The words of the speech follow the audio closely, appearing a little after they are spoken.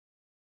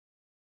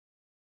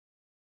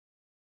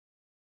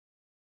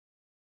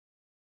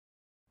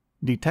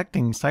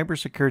Detecting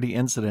cybersecurity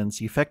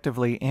incidents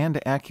effectively and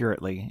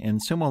accurately in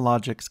Sumo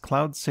Logic's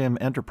Cloud SIEM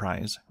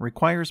Enterprise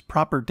requires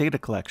proper data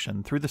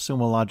collection through the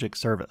Sumo Logic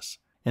service.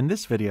 In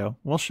this video,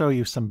 we'll show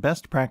you some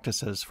best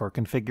practices for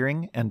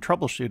configuring and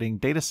troubleshooting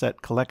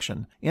dataset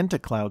collection into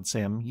Cloud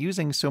SIEM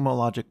using Sumo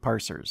Logic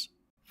parsers.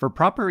 For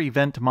proper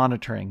event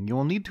monitoring, you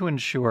will need to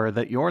ensure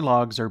that your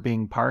logs are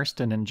being parsed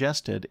and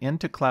ingested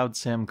into Cloud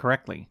SIEM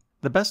correctly.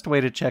 The best way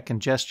to check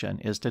ingestion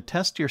is to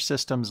test your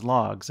system's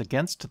logs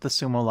against the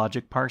Sumo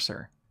Logic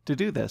parser. To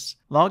do this,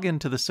 log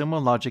into the Sumo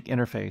Logic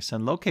interface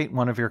and locate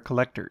one of your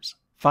collectors.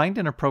 Find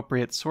an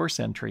appropriate source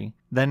entry,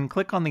 then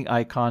click on the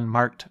icon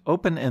marked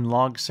Open in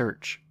Log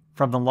Search.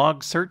 From the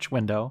Log Search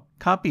window,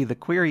 copy the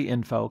query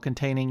info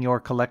containing your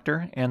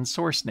collector and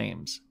source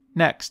names.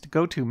 Next,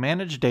 go to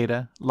Manage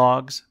Data,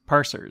 Logs,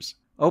 Parsers.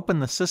 Open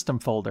the System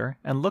folder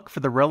and look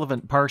for the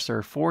relevant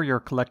parser for your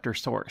collector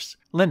source,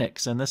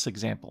 Linux in this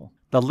example.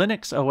 The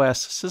Linux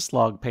OS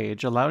syslog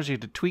page allows you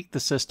to tweak the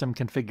system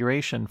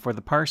configuration for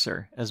the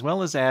parser, as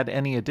well as add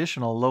any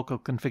additional local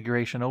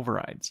configuration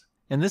overrides.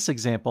 In this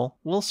example,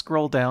 we'll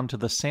scroll down to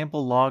the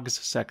Sample Logs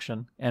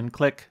section and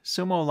click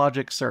Sumo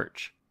Logic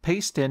Search.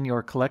 Paste in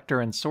your collector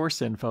and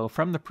source info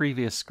from the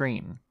previous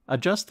screen.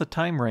 Adjust the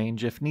time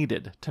range if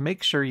needed to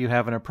make sure you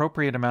have an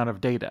appropriate amount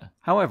of data.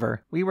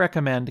 However, we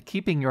recommend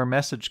keeping your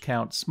message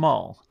count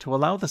small to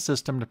allow the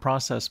system to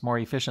process more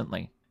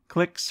efficiently.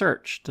 Click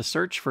Search to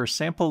search for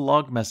sample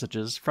log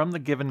messages from the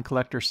given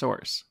collector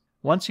source.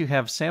 Once you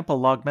have sample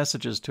log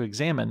messages to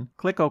examine,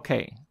 click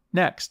OK.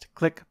 Next,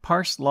 click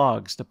Parse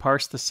Logs to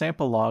parse the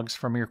sample logs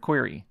from your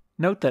query.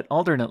 Note that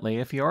alternately,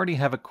 if you already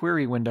have a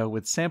query window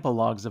with sample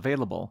logs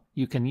available,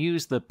 you can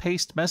use the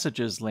Paste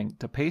Messages link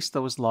to paste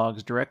those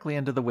logs directly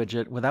into the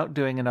widget without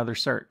doing another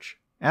search.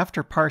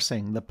 After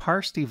parsing, the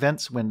Parsed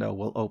Events window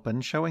will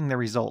open showing the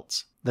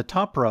results. The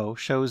top row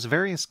shows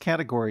various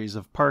categories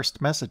of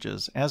parsed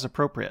messages as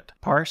appropriate: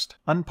 parsed,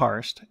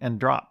 unparsed, and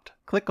dropped.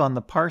 Click on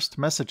the Parsed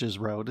Messages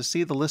row to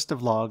see the list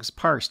of logs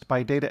parsed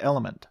by data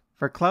element.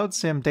 For Cloud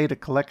SIEM data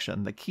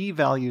collection, the key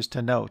values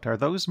to note are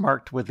those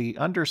marked with the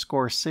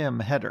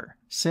 _SIM header,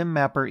 SIEM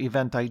mapper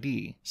event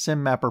ID,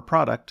 SIEM mapper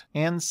product,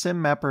 and SIEM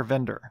mapper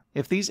vendor.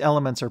 If these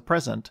elements are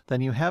present,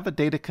 then you have a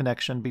data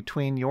connection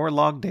between your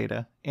log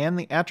data and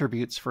the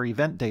attributes for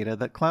event data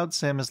that Cloud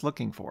SIEM is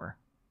looking for.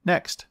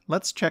 Next,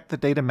 let's check the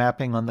data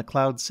mapping on the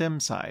Cloud SIEM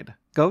side.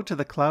 Go to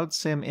the Cloud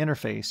SIEM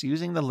interface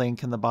using the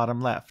link in the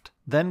bottom left.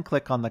 Then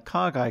click on the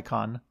cog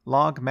icon,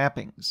 Log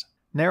Mappings.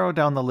 Narrow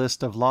down the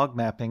list of log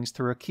mappings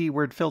through a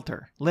keyword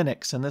filter,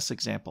 Linux in this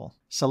example.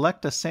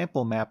 Select a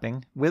sample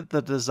mapping with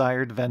the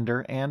desired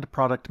vendor and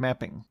product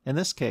mapping, in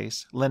this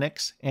case,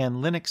 Linux and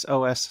Linux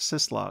OS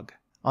syslog.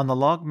 On the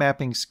log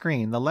mapping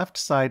screen, the left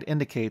side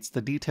indicates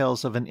the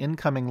details of an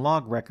incoming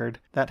log record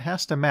that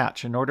has to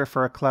match in order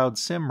for a Cloud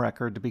SIEM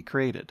record to be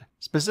created.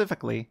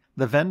 Specifically,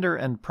 the vendor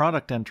and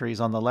product entries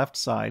on the left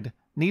side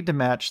need to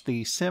match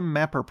the SIEM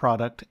mapper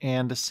product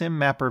and SIEM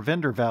mapper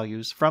vendor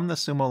values from the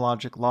Sumo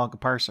Logic log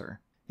parser.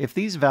 If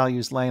these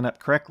values line up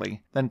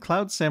correctly, then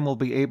Cloud SIEM will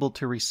be able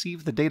to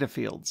receive the data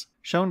fields,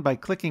 shown by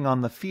clicking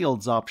on the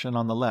Fields option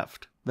on the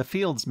left. The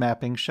Fields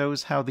mapping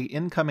shows how the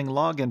incoming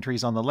log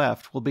entries on the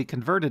left will be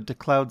converted to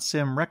Cloud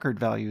SIEM record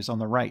values on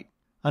the right.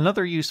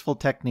 Another useful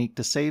technique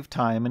to save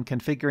time in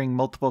configuring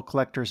multiple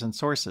collectors and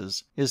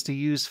sources is to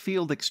use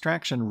field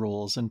extraction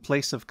rules in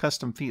place of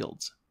custom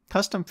fields.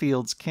 Custom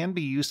fields can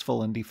be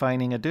useful in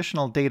defining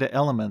additional data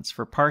elements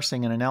for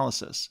parsing and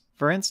analysis.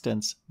 For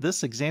instance,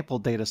 this example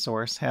data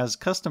source has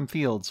custom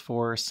fields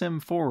for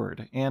SIEM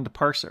forward and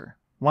parser.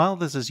 While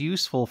this is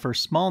useful for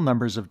small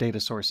numbers of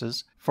data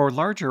sources, for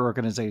larger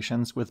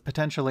organizations with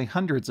potentially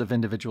hundreds of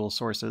individual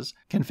sources,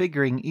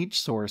 configuring each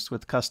source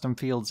with custom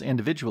fields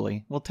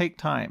individually will take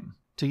time.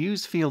 To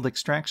use field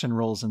extraction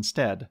rules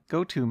instead,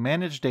 go to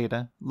Manage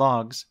Data,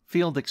 Logs,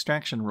 Field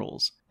Extraction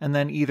Rules, and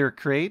then either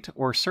create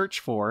or search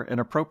for an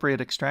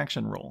appropriate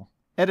extraction rule.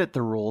 Edit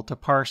the rule to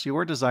parse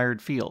your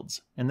desired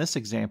fields. In this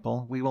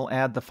example, we will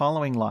add the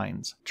following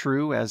lines: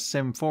 true as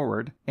SIEM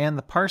forward, and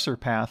the parser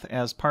path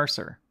as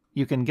parser.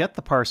 You can get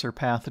the parser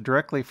path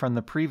directly from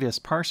the previous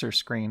parser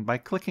screen by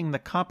clicking the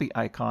copy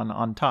icon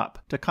on top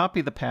to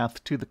copy the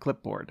path to the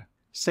clipboard.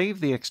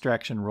 Save the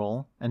extraction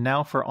rule, and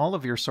now for all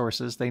of your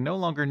sources they no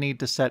longer need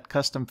to set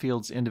custom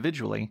fields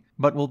individually,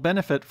 but will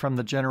benefit from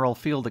the general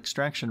field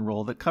extraction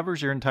rule that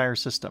covers your entire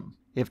system.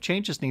 If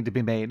changes need to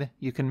be made,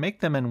 you can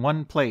make them in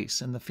one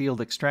place in the field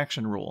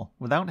extraction rule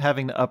without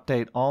having to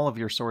update all of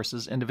your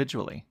sources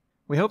individually.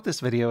 We hope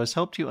this video has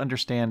helped you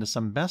understand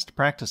some best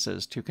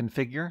practices to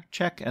configure,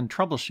 check, and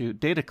troubleshoot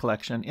data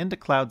collection into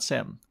Cloud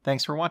SIEM.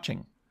 Thanks for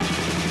watching.